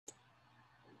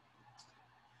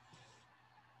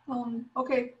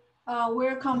Okay,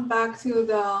 welcome back to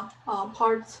the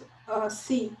part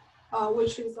C,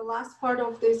 which is the last part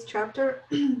of this chapter.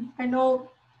 I know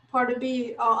part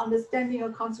B, understanding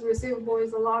accounts receivable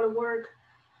is a lot of work,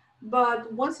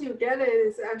 but once you get it,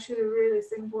 it's actually really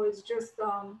simple. It's just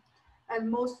at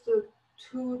most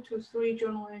 2 to 3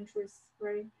 journal entries,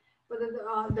 right? But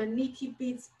the nitty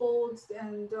bits, bolts,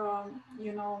 and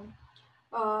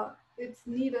it's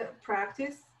needed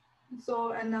practice.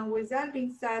 So, and then with that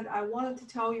being said, I wanted to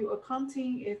tell you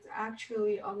accounting is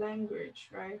actually a language,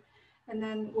 right? And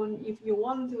then if you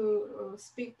want to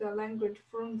speak the language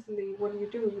fluently, what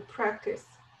do? You practice.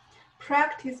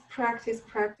 Practice, practice,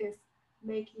 practice,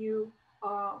 make you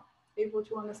uh, able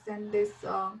to understand this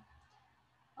uh,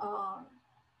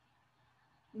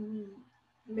 mm,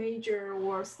 major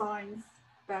or science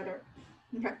better.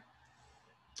 Okay,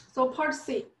 so part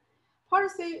C. Part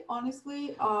C,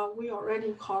 honestly, we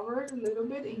already covered a little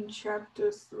bit in chapter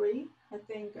 3, I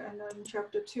think, and then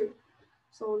chapter 2.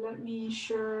 So let me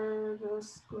share the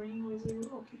screen with you.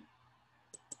 Okay.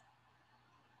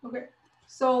 Okay.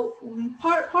 So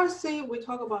part C, we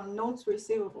talk about notes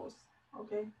receivables,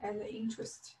 okay, and the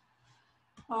interest.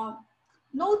 Um,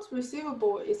 notes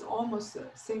receivable is almost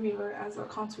similar as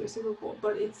accounts receivable,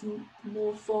 but it's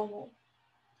more formal.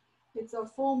 It's a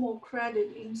formal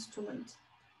credit instrument.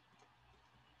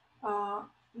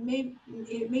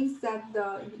 It means that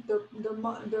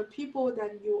the people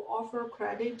that you offer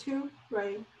credit to,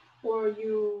 right, or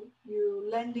you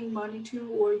lending money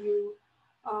to, or you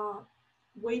uh,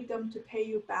 wait them to pay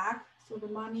you back. So the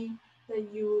money that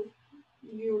you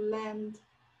lend,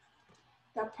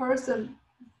 that person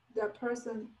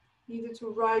needed to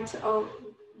write a,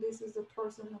 this is a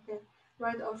person, okay,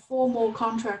 write a formal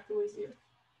contract with you,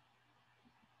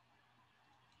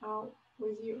 uh,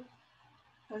 with you.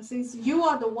 And since you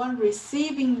are the one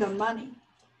receiving the money,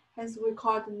 hence we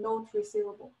call it note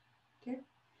receivable. Okay.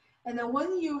 And then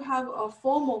when you have a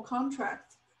formal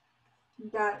contract,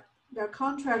 that the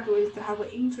contract will have an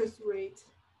interest rate,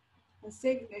 a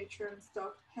signature and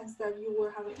stuff, hence that you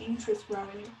will have an interest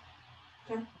revenue.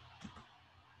 Okay.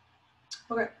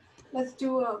 Okay. Let's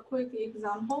do a quick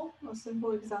example, a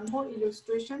simple example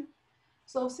illustration.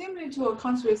 So similar to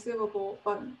accounts receivable,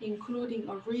 but including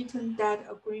a written debt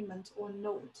agreement or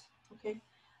note, okay?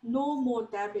 No more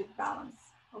debit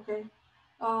balance, okay?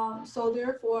 So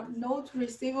therefore, note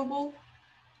receivable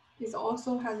is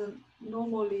also has a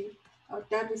normally a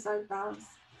debit side balance,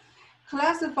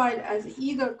 classified as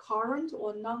either current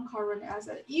or non-current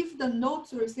asset. If the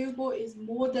note receivable is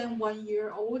more than 1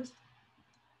 year old,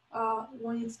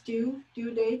 when it's due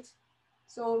date.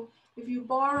 So if you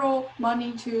borrow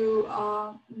money to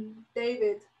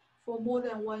David for more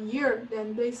than 1 year,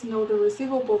 then this note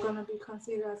receivable gonna be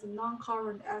considered as a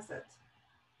non-current asset,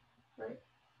 right?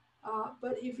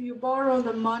 But if you borrow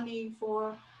the money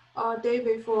for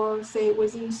David for say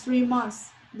within 3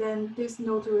 months, then this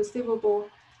note receivable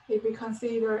will be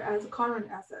considered as a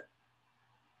current asset.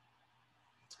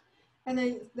 And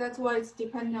then that's why it's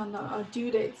depending on the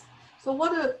due dates. So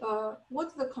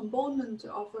what's the component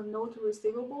of a note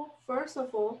receivable? First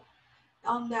of all,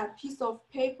 on that piece of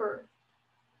paper,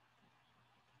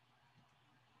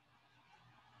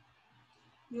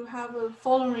 you have a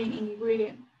following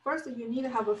ingredient. First, you need to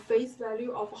have a face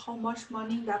value of how much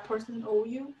money that person owe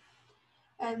you,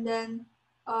 and then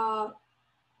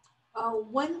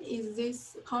when is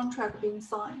this contract being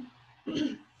signed?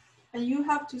 And you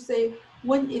have to say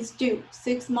when it's due: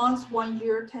 6 months, 1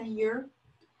 year, 10 year.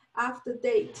 After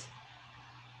date,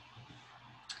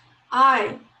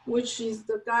 I, which is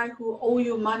the guy who owe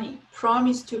you money,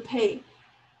 promise to pay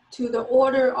to the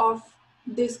order of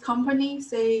this company.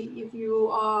 Say if you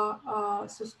are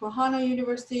Susquehanna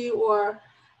University, or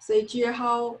say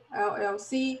Jiehao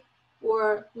LLC,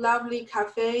 or Lovely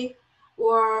Cafe,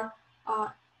 or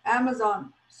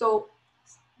Amazon. So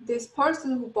this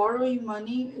person who borrow you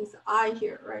money is I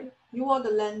here, right? You are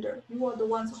the lender. You are the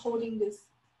ones holding this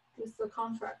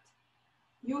contract.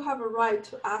 You have a right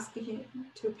to ask him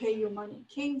to pay your money.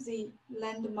 Kingsley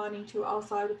lend money to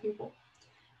outside people.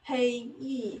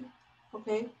 Payee,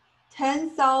 okay?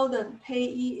 10,000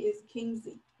 payee is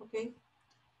Kingsley, okay?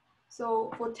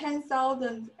 So for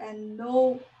 10,000 and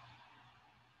no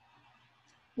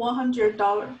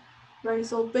 $100, right?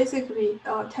 So basically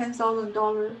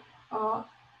 $10,000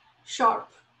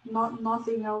 sharp,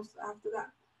 nothing else after that.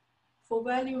 For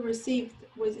value received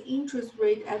with interest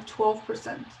rate at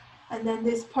 12%. And then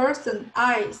this person,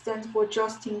 I, stands for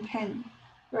Justin Penn,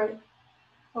 right?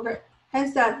 Okay,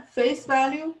 hence that face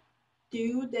value,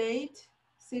 due date,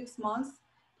 6 months,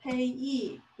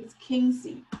 payee is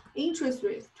Kingsley. interest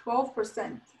rate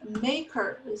 12%,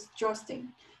 maker is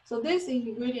Justin. So this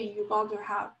ingredient you got to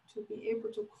have to be able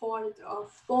to call it a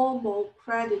formal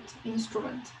credit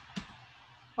instrument.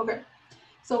 Okay,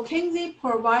 so Kinsey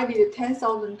provided a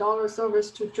 $10,000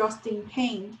 service to Justin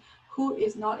Payne, who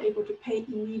is not able to pay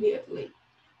immediately.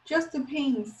 Justin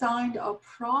Payne signed a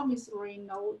promissory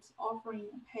note offering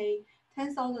to pay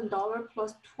 $10,000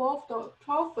 plus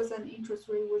 12% interest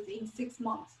rate within 6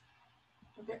 months.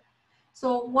 Okay,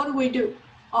 so what do we do?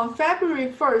 On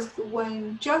February 1st,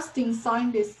 when Justin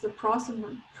signed this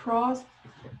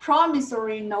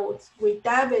promissory notes, we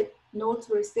debit notes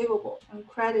receivable and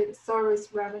credit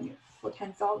service revenue for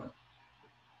 $10,000.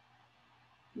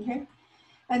 Okay,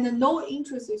 and no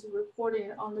interest is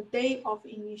recorded on the day of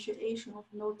initiation of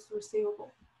notes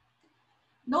receivable.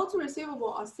 Notes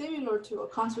receivable are similar to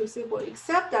accounts receivable,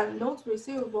 except that notes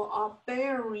receivable are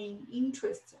bearing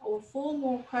interest or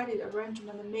formal credit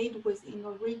arrangement made within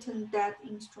a written debt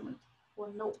instrument or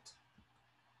note.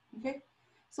 Okay,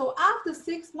 so after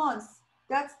 6 months,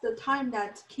 that's the time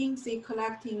that Kinsey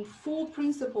collecting full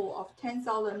principal of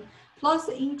 $10,000 plus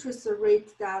the interest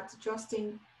rate that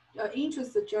Justin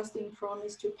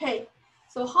promised to pay.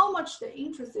 So how much the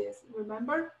interest is?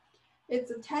 Remember,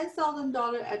 it's a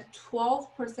 $10,000 at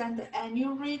 12%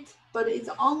 annual rate, but it's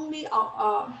only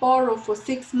borrowed for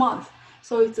 6 months.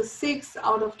 So it's a 6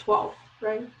 out of 12,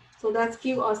 right? So that's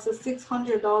give us a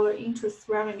 $600 interest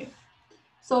revenue.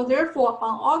 So therefore,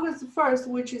 on August 1st,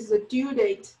 which is the due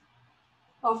date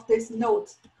of this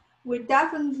note, we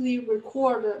definitely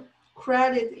record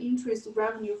credit interest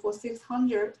revenue for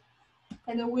 $600,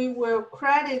 and we will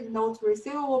credit note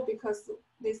receivable because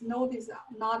this note is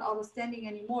not outstanding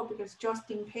anymore because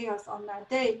Justin paid us on that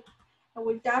day, and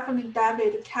we definitely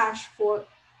debit cash for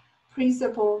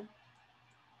principal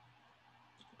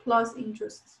plus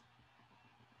interest,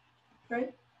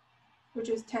 right? Which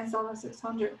is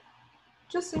 $10,600.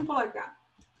 Just simple like that.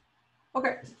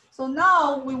 Okay, so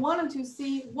now we wanted to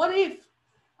see what if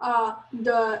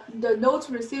the notes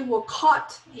receivable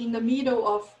caught in the middle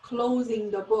of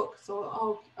closing the book.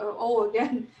 So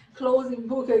again, closing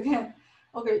book again.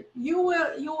 Okay, you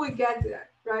will get there,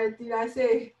 right? Did I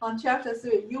say on chapter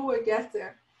 3 you will get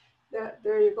there?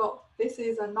 There you go. This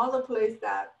is another place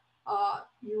that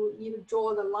you need to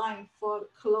draw the line for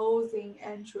closing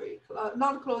entry,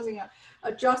 not closing,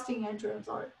 adjusting entry. I'm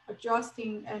sorry,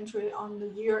 adjusting entry on the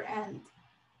year end.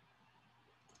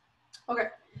 Okay,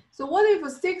 so what if a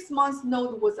 6 month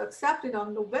note was accepted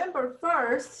on November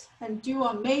 1st and due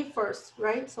on May 1st,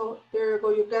 right? So there you go,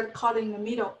 you get caught in the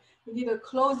middle. You need to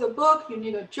close the book, you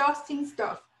need adjusting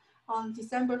stuff on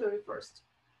December 31st.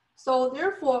 So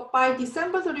therefore, by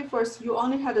December 31st, you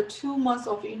only had 2 months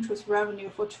of interest revenue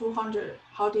for $200.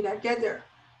 How did I get there?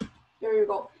 There you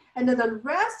go. And then the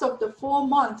rest of the 4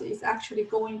 months is actually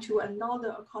going to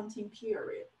another accounting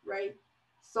period, right?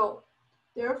 So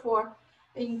therefore,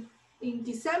 in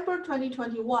December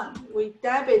 2021, we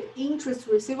debit interest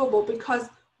receivable because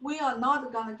we are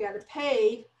not gonna get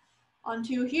paid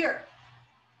until here.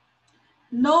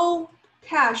 No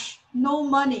cash, no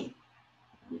money,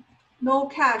 no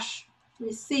cash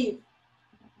received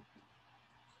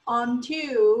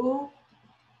until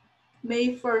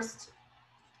May 1st,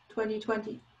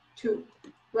 2022,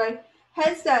 right?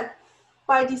 Hence that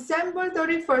by December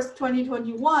 31st,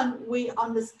 2021, we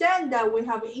understand that we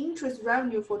have interest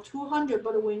revenue for $200,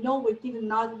 but we know we did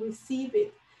not receive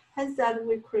it. Hence that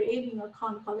we're creating an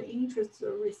account called interest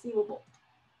receivable,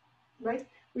 right?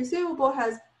 Receivable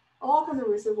has all kinds of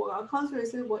receivable, accounts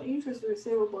receivable, interest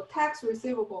receivable, tax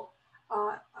receivable,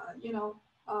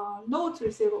 notes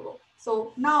receivable.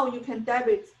 So now you can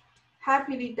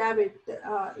happily debit the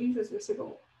interest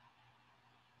receivable.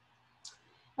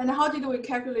 And how did we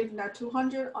calculate that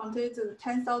 200 until the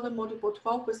 10,000 multiple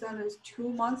 12% is 2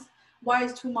 months? Why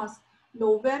is 2 months?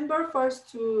 November 1st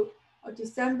to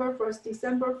December 1st,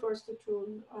 December 1st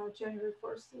to January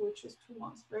 1st, which is 2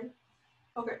 months, right?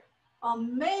 Okay,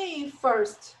 on May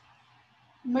 1st,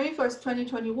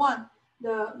 2021,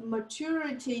 the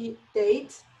maturity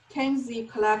date, Kinsey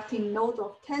collecting note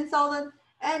of 10,000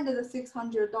 and the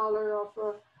 $600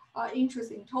 of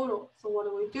interest in total. So what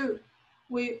do?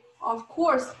 We, of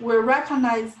course, will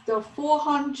recognize the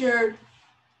 400,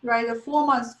 right? The 4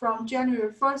 months from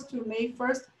January 1st to May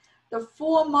 1st, the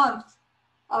 4 months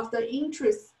of the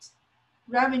interest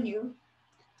revenue.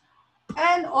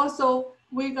 And also,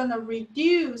 we're gonna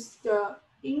reduce the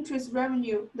interest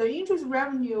revenue. The interest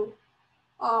revenue,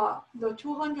 the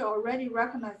 200 already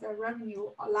recognized that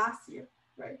revenue last year,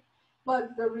 right?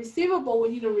 But the receivable, we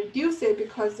need to reduce it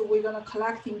because we're gonna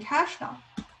collect in cash now.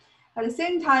 At the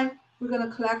same time, we're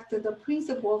gonna collect the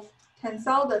principal of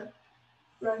 10,000.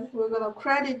 right? We're gonna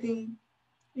crediting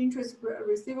interest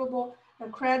receivable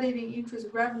and crediting interest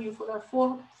revenue for that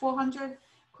 400,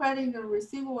 crediting the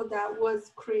receivable that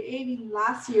was creating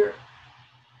last year,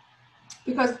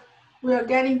 because we are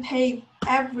getting paid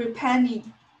every penny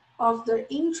of the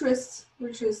interest,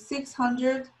 which is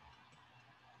 600.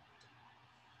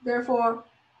 Therefore,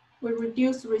 we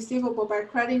reduce receivable by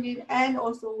crediting, and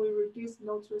also we reduce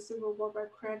notes receivable by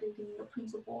crediting the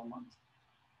principal amount.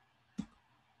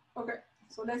 Okay,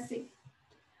 so let's see.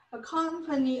 A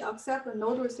company accepts a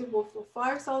note receivable for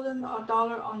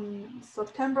 $5,000 on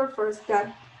September 1st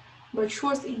that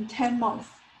matures in 10 months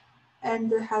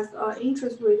and has an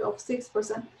interest rate of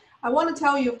 6%. I want to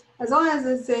tell you, as long as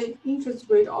it's an interest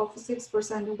rate of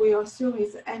 6%, we assume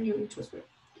it's annual interest rate.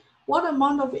 What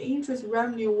amount of interest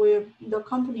revenue will the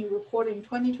company report in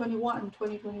 2021 and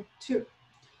 2022?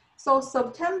 So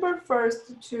September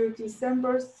 1st to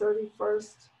December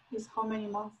 31st is how many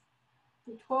months?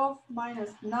 12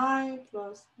 minus 9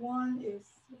 plus 1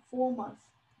 is 4 months,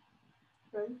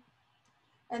 right?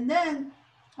 And then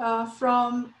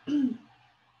from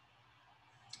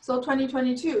so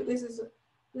 2022, this is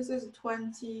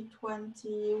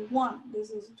 2021.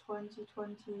 This is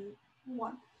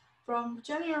 2021. From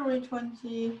January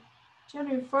 1st,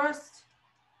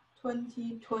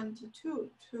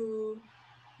 2022 to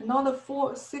another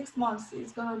 6 months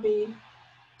is gonna be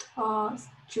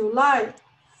July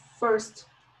 1st,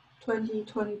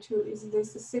 2022 is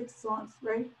this 6 months,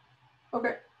 right?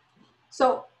 Okay,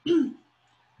 so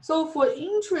so for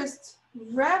interest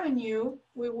revenue,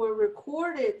 we will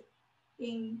record it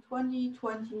in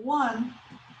 2021.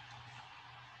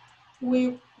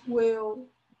 We will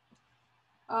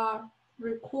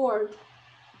record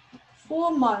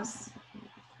 4 months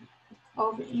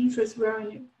of interest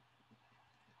revenue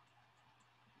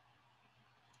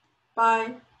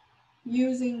by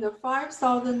using the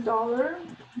 $5,000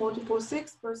 multiple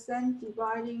 6%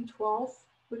 dividing 12,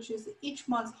 which is each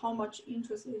month how much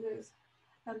interest it is,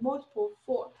 and multiple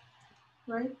 4,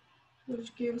 right?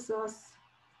 Which gives us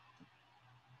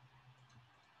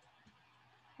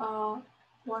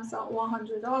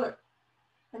 $1,100.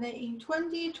 And then in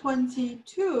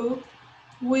 2022,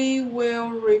 we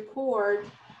will record,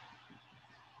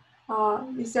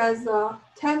 it says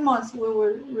 10 months, we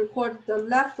will record the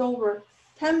leftover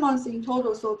 10 months in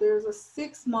total, so there's a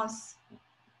 6 months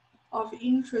of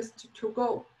interest to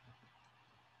go,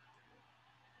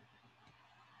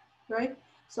 right?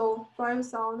 So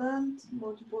 5,000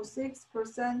 multiple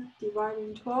 6%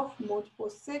 dividing 12 multiple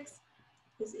 6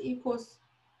 is equals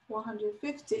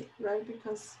 150, right?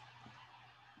 Because,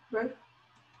 right?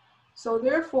 So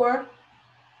therefore,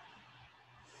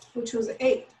 we choose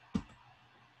A.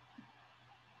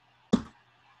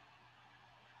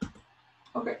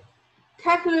 Okay.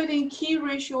 Calculating key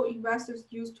ratio investors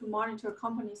use to monitor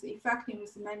companies'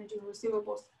 effectiveness managing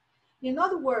receivables. In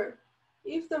other words,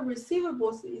 if the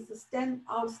receivables is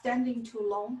outstanding too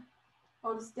long,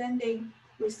 outstanding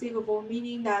receivable,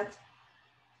 meaning that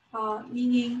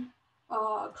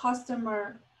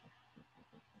customer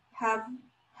have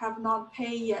not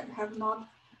paid yet, have not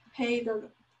paid the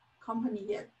company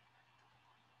yet.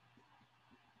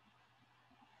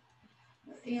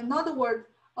 In other words,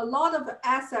 a lot of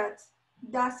assets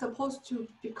that's supposed to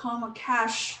become a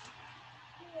cash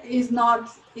is not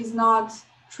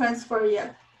transferred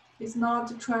yet. Is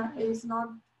not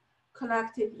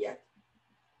collected yet.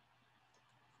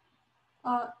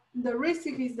 The risk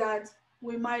is that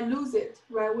we might lose it,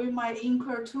 right? We might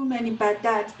incur too many bad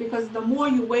debts because the more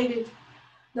you waited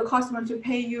the customer to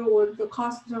pay you, or the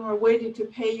customer waited to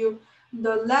pay you,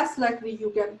 the less likely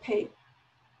you get paid.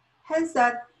 Hence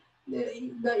that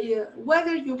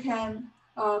whether you can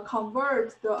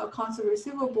convert the accounts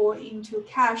receivable into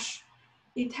cash,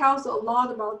 it tells a lot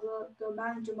about the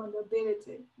management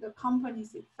ability, the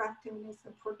company's effectiveness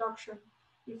and production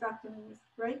effectiveness,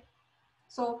 right?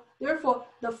 So therefore,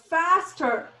 the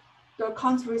faster the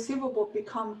accounts receivable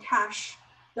become cash,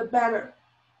 the better,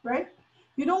 right?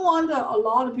 You don't want a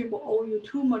lot of people owe you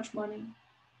too much money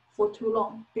for too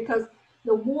long, because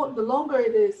the longer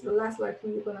it is, the less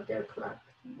likely you're gonna get collect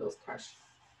those cash.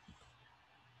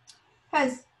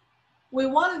 Hence, we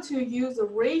wanted to use a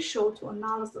ratio to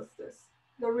analyze this.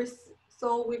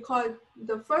 So we call it,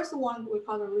 the first one we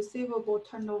call the receivable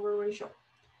turnover ratio.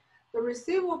 The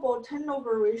receivable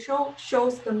turnover ratio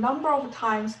shows the number of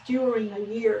times during a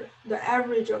year the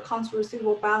average accounts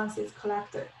receivable balance is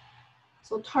collected.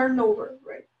 So turnover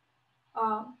rate.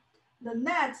 The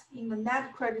net in the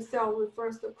net credit sale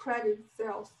refers to credit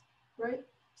sales, right?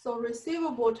 So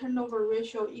receivable turnover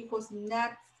ratio equals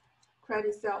net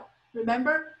credit sale.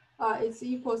 Remember, it's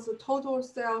equals to total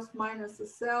sales minus the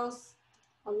sales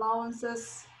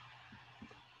allowances,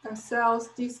 and sales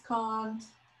discount,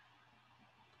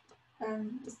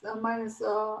 and minus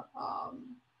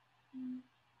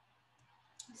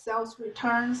sales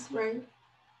returns, right?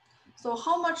 So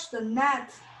how much the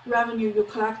net revenue you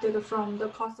collected from the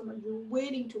customer, you're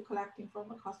waiting to collecting from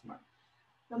the customer.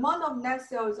 The amount of net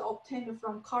sales obtained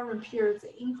from current period's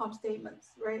income statements,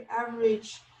 right?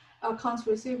 Average accounts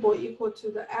receivable equal to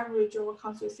the average of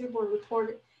accounts receivable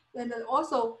reported. Then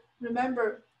also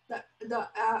remember that the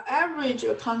average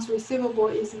accounts receivable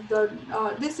is the,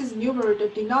 this is numerator,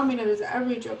 the denominator is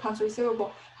average accounts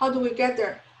receivable. How do we get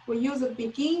there? We use the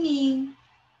beginning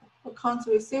accounts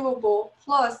receivable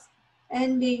plus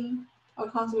ending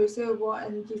accounts receivable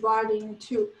and dividing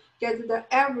into get the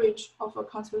average of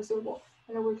accounts receivable.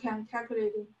 And we can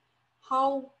calculate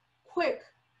how quick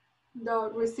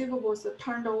the receivables are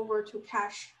turned over to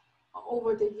cash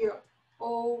over the year,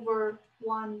 over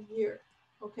 1 year,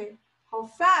 okay? How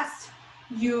fast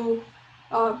you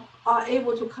are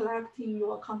able to collecting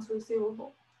your accounts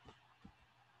receivable.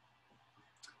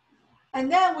 And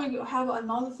then we have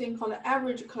another thing called the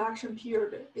average collection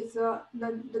period. It's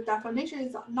the definition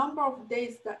is the number of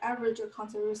days the average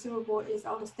accounts receivable is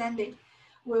outstanding.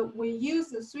 We use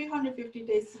the 350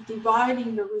 days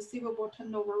dividing the receivable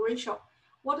turnover ratio.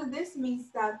 What this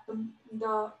means that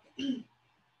the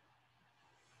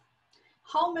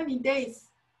how many days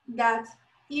that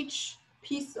each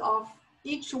piece of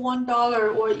each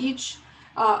 $1 or each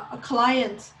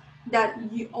client that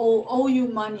you owe you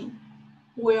money,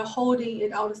 we're holding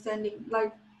it outstanding,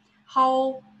 like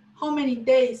how many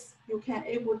days you can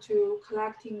able to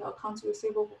collecting accounts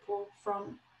receivable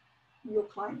from your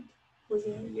client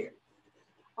within a year.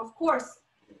 Of course,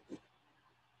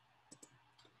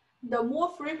 the more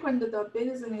frequent the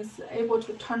business is able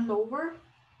to turn over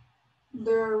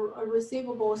their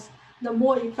receivables, the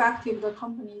more effective the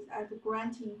company is at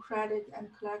granting credit and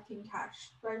collecting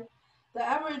cash, right? The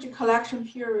average collection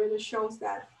period shows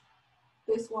that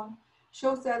this one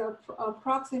shows that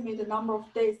approximate number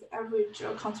of days average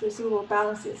accounts receivable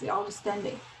balance is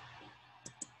outstanding.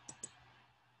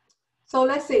 So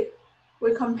let's say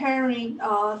we're comparing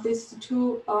these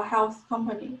two health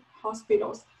company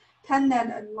hospitals, Tenet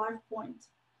and LifePoint.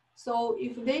 So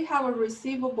if they have a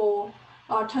receivable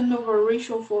turnover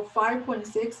ratio for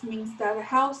 5.6, means that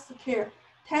healthcare,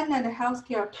 Tenet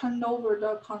healthcare turn over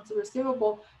the accounts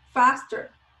receivable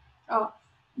faster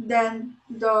than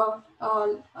the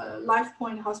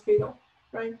LifePoint hospital,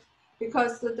 right?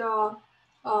 Because the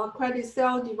credit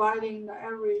sale dividing the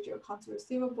average accounts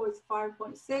receivable is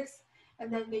 5.6,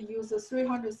 and then they use the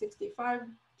 365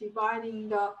 dividing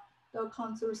the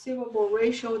accounts receivable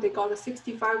ratio, they got the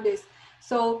 65 days.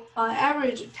 So on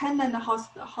average, Tenet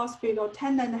hospital,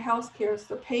 Tenet healthcare,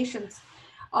 the patients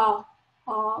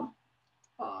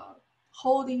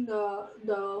holding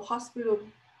the hospital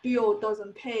bill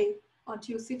doesn't pay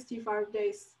until 65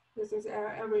 days. This is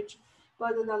average.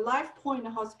 But the LifePoint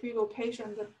hospital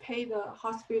patient pay the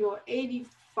hospital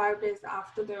 85 days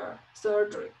after their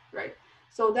surgery, right?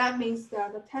 So that means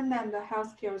that the Tenet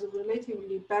healthcare is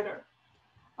relatively better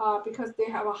because they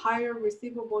have a higher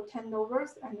receivable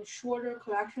turnovers and a shorter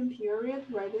collection period,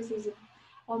 right? This is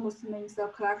almost means the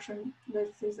collection,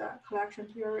 this is a collection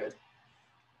period,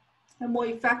 and more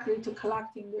effective to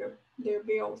collecting their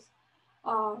bills,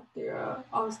 their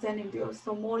outstanding bills,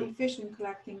 so more efficient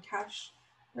collecting cash,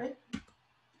 right?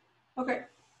 Okay,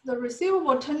 the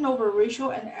receivable turnover ratio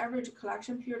and average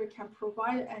collection period can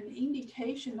provide an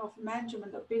indication of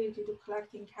management ability to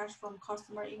collecting cash from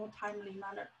customer in a timely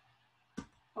manner.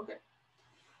 Okay,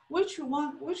 which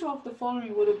of the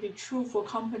following would be true for a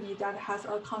company that has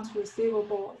accounts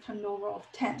receivable turnover of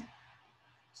 10?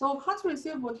 So accounts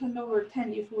receivable turnover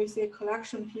 10, if we say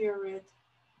collection period,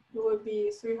 it would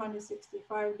be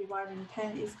 365 divided by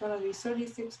 10 is gonna be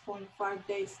 36.5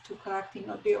 days to collecting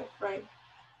a bill, right?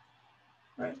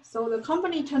 Right. So the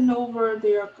company turnover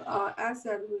their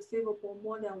asset receivable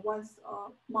more than once a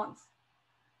month.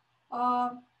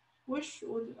 Which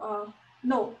would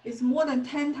no, it's more than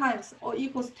 10 times or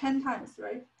equals 10 times,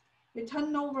 right? They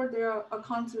turn over their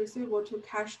accounts receivable to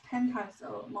cash 10 times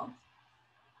a month.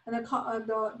 And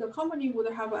the company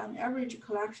would have an average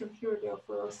collection period of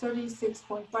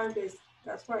 36.5 days.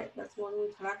 That's right, that's what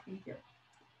we're collecting here.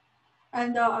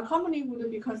 And a company would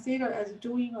be considered as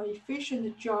doing an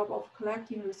efficient job of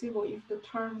collecting receivable if the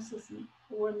terms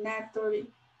were net 30.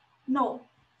 No,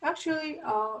 actually,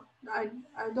 I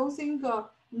don't think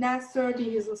net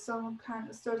 30 is some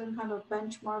certain kind of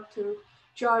benchmark to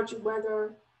judge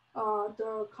whether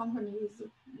the company is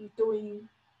doing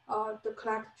the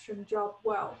collection job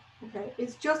well. Okay,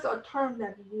 it's just a term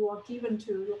that you are given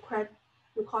to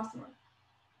your customer.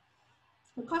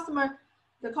 the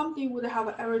company would have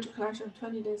an average collection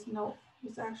 20 days. No,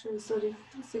 it's actually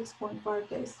 36.5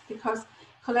 days because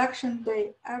collection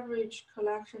day, average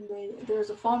collection day, there's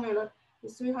a formula,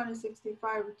 is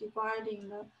 365 dividing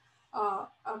the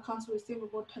accounts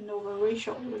receivable turnover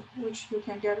ratio, which you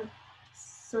can get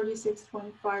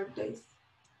 36.5 days.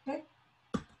 Okay.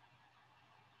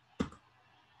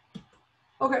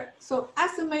 Okay, so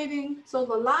estimating, so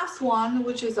the last one,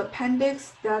 which is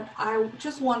appendix that I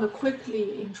just want to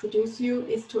quickly introduce you,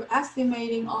 is to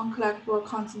estimating uncollectible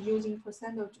accounts using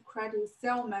percentage credit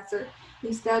sale method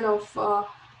instead of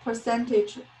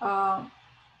percentage of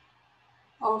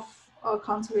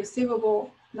accounts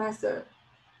receivable method,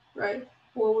 right?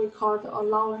 What we call the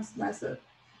allowance method.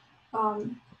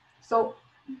 So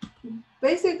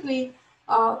basically,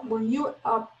 when you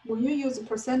use a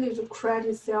percentage of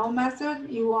credit sale method,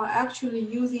 you are actually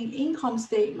using income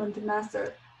statement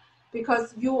method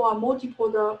because you are multiple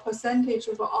the percentage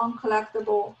of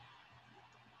uncollectible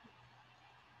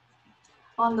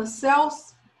on the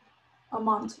sales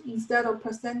amount instead of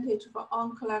percentage of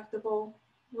uncollectible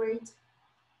rate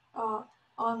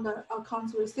on the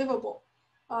accounts receivable.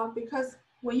 Because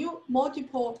when you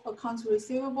multiple accounts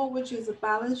receivable, which is a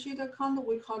balance sheet account,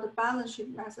 we call the balance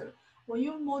sheet method. When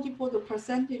you multiple the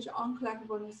percentage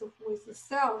uncollectibleness with the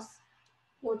sales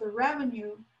or the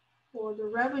revenue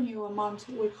amount,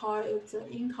 we call it the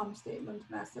income statement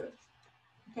method.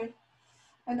 Okay.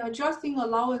 And adjusting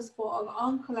allowance for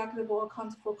uncollectible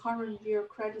accounts for current year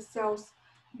credit sales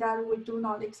that we do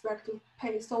not expect to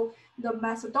pay. So the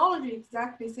methodology is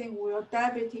exactly saying we are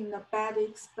debiting the bad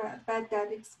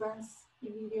debt expense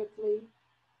immediately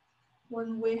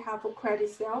when we have a credit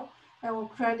sale and we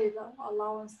credit the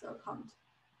allowance account.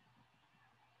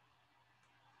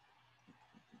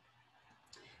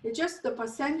 It's just the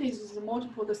percentage is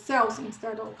multiple the sales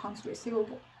instead of accounts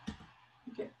receivable.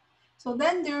 Okay, so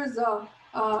then there's a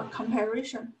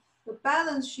comparison, the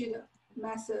balance sheet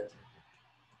method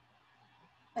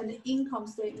and the income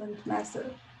statement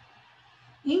method.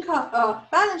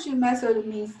 Balance sheet method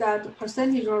means that the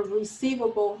percentage of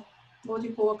receivable,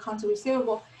 multiple accounts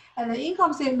receivable, and the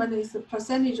income statement is the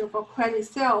percentage of a credit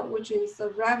sale, which is the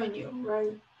revenue,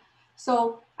 right?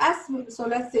 So let's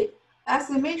say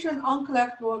estimation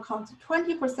uncollectible accounts,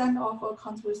 20% of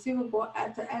accounts receivable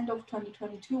at the end of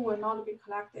 2022 will not be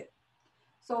collected.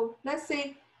 So let's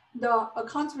say the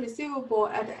accounts receivable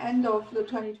at the end of the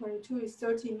 2022 is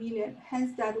 30 million,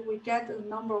 hence that we get a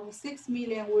number of 6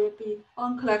 million will be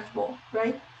uncollectible,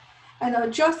 right? And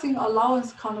adjusting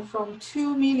allowance count from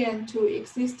 2 million to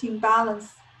existing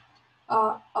balance,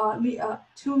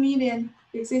 2 million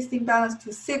existing balance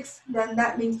to 6, then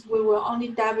that means we will only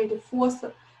debit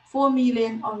 4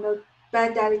 million on the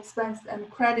bad debt expense and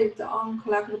credit the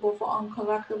uncollectible for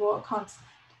uncollectible accounts.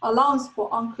 Allowance for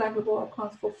uncollectible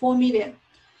accounts for 4 million.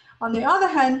 On the other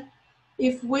hand,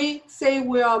 if we say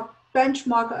we are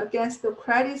benchmarked against the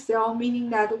credit sale, meaning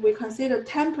that we consider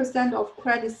 10% of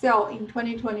credit sale in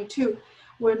 2022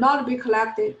 will not be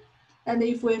collected. And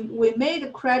if we made a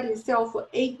credit sale for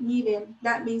 8 million,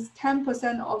 that means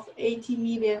 10% of 80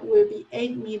 million will be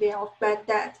 8 million of bad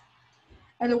debt.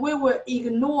 And we will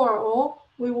ignore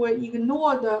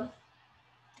the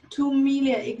 2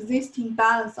 million existing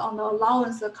balance on the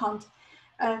allowance account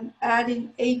and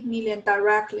adding 8 million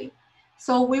directly.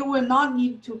 So we will not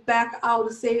need to back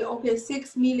out, say, okay,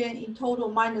 6 million in total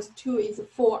minus 2 is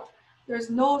 4. There's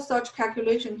no such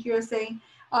calculation here saying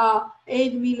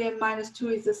 8 million minus 2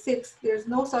 is 6. There's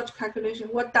no such calculation.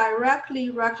 What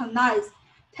directly recognize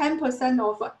 10%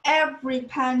 of every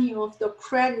penny of the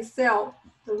credit sale,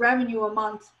 the revenue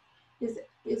amount is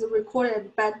recorded as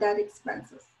bad debt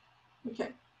expenses.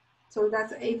 Okay. So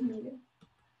that's 8 million.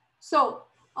 So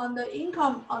on the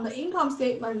income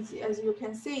statement, as you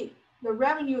can see, the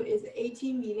revenue is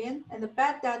 18 million and the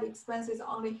bad debt expenses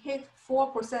only hit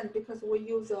 4% because we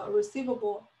use a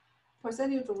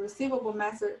percentage of receivable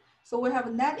method. So we have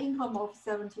a net income of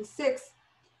 76.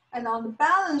 And on the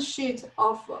balance sheet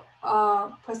of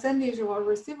percentage of a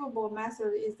receivable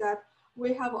method is that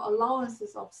we have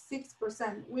allowances of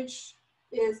 6%, which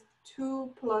is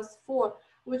 2 plus 4.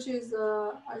 Which is,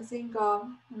 I think,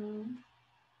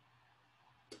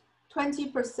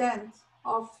 20%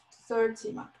 of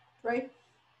 30, right?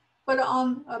 But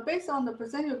on based on the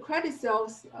percentage of credit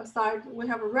sales side, we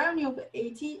have a revenue of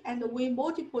 80, and we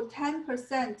multiple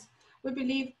 10%. We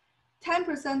believe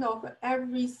 10% of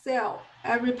every sale,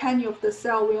 every penny of the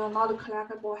sale, we are not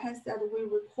collectible. Hence, that we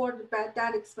record the bad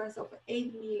debt expense of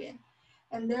 8 million,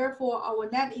 and therefore our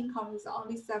net income is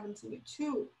only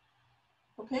 72.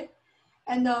 Okay.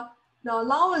 And the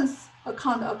allowance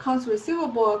account, accounts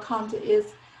receivable account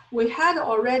is, we had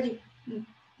already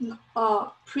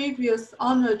previous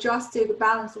unadjusted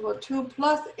balance was 2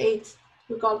 plus 8,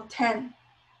 we got 10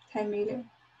 million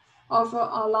of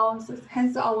allowances.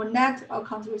 Hence, our net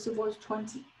accounts receivable is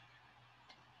 20.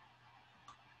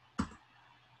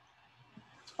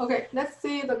 Okay, let's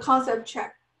see the concept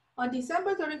check. On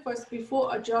December 31st,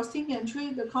 before adjusting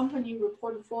entry, the company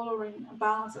reported following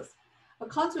balances.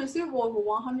 Accounts receivable of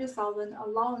 100,000,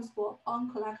 allowance for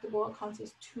uncollectible accounts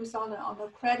is 2,000 on the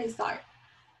credit side.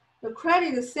 The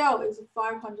credit sale is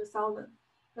 500,000.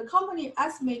 The company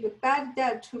estimated bad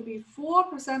debt to be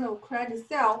 4% of credit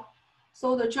sale,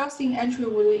 so the adjusting entry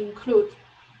will include.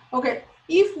 Okay,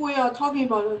 if we are talking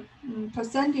about a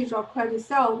percentage of credit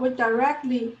sale, we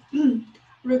directly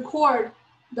record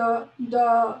the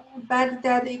bad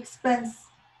debt expense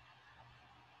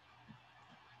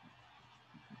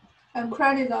and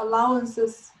credit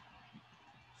allowances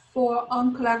for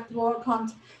uncollectible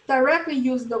accounts. Directly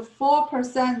use the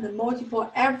 4% multiple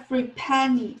every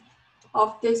penny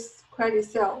of this credit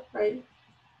sale, right?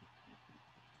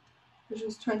 Which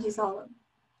is 20,000.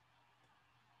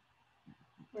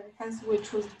 Right, hence we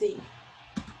choose D.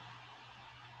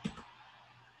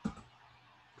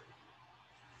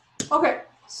 Okay,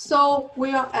 so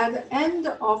we are at the end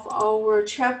of our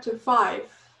chapter 5.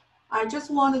 I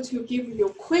just wanted to give you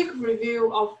a quick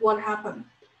review of what happened.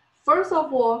 First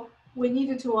of all, we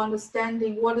needed to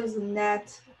understanding what is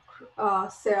net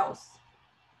sales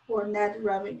or net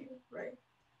revenue, right?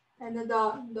 And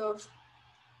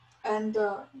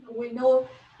we know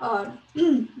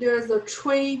there is a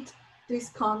trade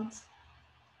discount,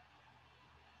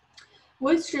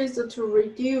 which is to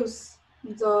reduce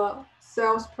the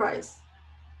sales price.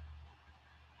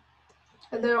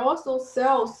 And there are also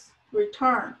sales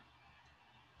return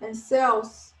and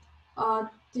sales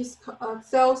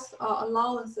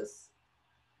allowances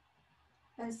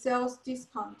and sales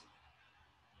discount.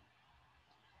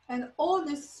 And all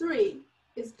these three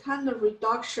is kind of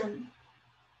reduction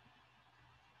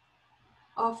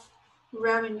of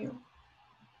revenue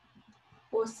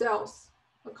or sales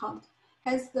account.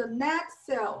 Hence the net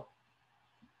sale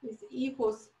is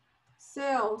equals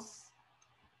sales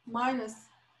minus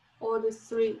all these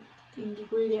three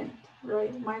ingredient,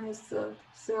 right? Minus the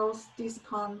sales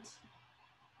discount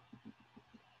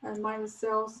and minus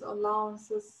sales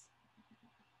allowances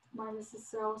minus the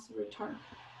sales return.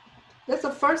 That's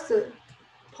the first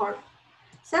part.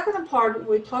 Second part,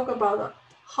 we talk about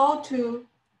how to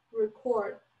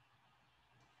record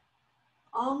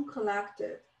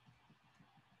uncollectible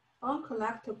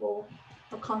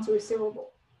accounts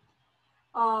receivable.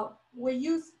 We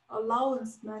use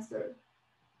allowance method,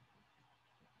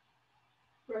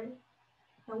 right?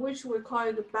 And which we call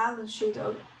it the balance sheet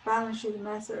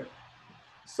method.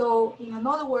 So in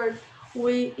other words,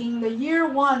 we in the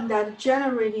year 1 that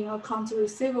generating accounts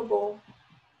receivable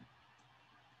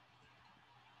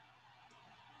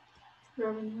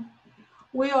revenue,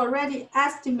 we already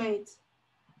estimate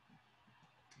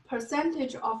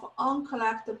percentage of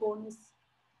uncollectableness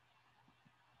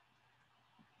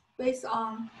based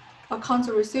on accounts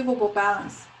receivable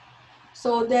balance.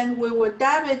 So then we were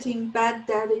debiting bad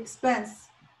debt expense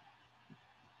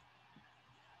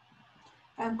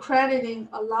and crediting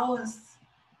allowance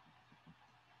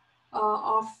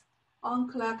of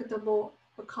uncollectible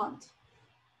account.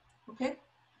 Okay,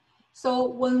 so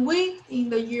when we in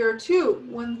the year 2,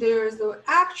 when there's the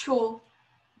actually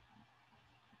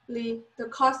the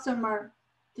customer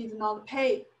did not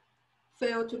pay,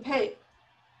 failed to pay,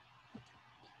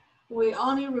 we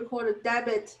only record a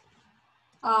debit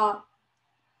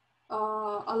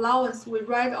allowance. We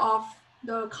write off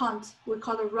the account. We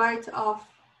call it write off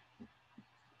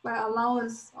by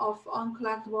allowance of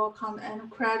uncollectible account and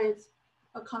credit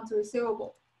accounts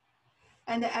receivable.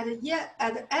 And at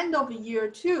the end of year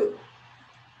 2,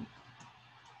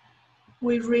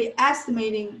 we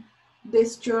re-estimating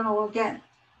this journal again.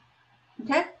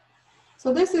 Okay,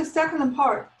 so this is second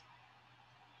part.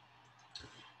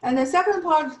 And the second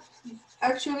part,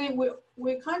 actually,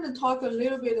 we kind of talk a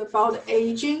little bit about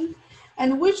aging,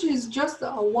 and which is just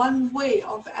one way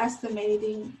of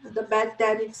estimating the bad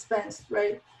debt expense,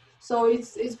 right? So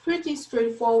it's pretty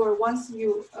straightforward once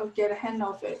you get a hand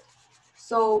of it.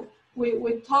 So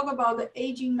we talk about the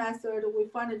aging method. We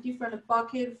find a different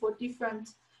bucket for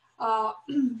different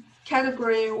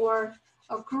category or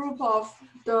a group of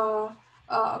the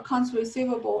accounts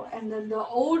receivable, and then the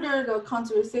older the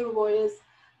accounts receivable is,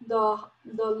 the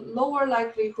lower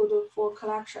likelihood for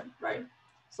collection, right?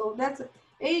 So that's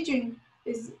aging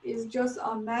is just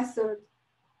a method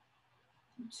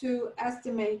to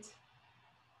estimate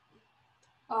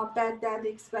bad debt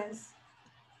expense.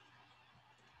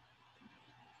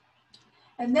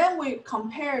 And then we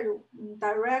compared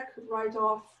direct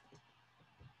write-off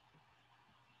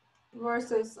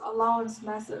versus allowance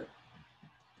method.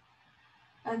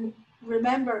 And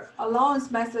remember, allowance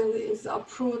method is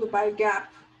approved by GAAP,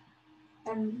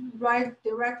 and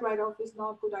direct write-off is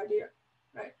not a good idea,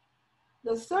 right?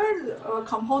 The third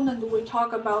component we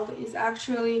talk about is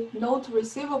actually note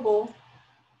receivable,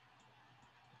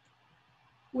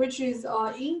 which is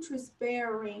interest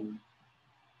bearing.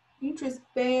 Interest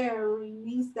bearing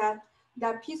means that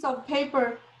that piece of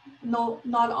paper, not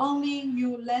only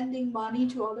you lending money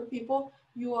to other people,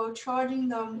 you are charging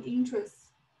them interest.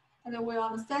 And then we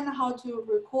understand how to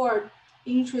record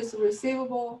interest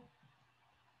receivable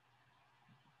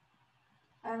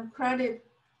and credit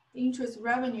interest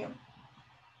revenue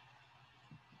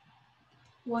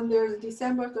when there's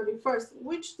December 31st,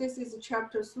 which this is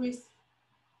chapter 3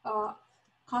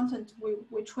 content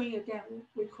we train again,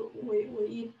 we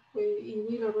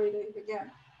reiterate it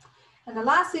again. And the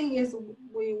last thing is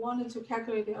we wanted to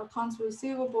calculate the accounts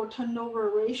receivable turnover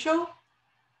ratio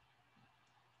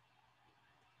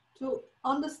to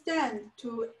understand,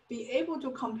 to be able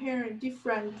to compare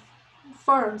different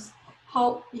firms,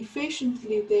 how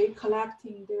efficiently they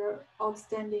collecting their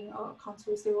outstanding accounts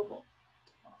receivable,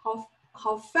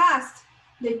 how fast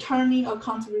they turning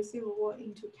accounts receivable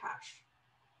into cash.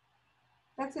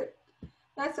 That's it.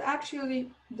 That's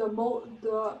actually the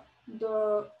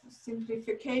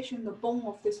simplification, the bone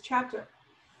of this chapter.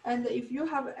 And if you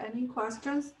have any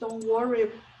questions, don't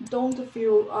worry, don't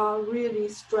feel really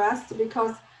stressed,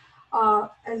 because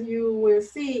as you will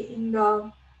see in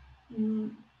the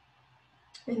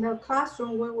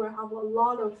classroom, we will have a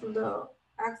lot of the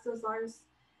exercise,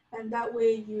 and that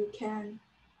way you can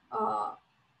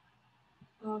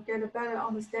get a better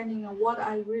understanding of what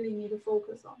I really need to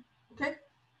focus on. Okay,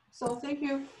 so thank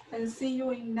you and see you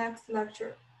in next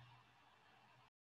lecture.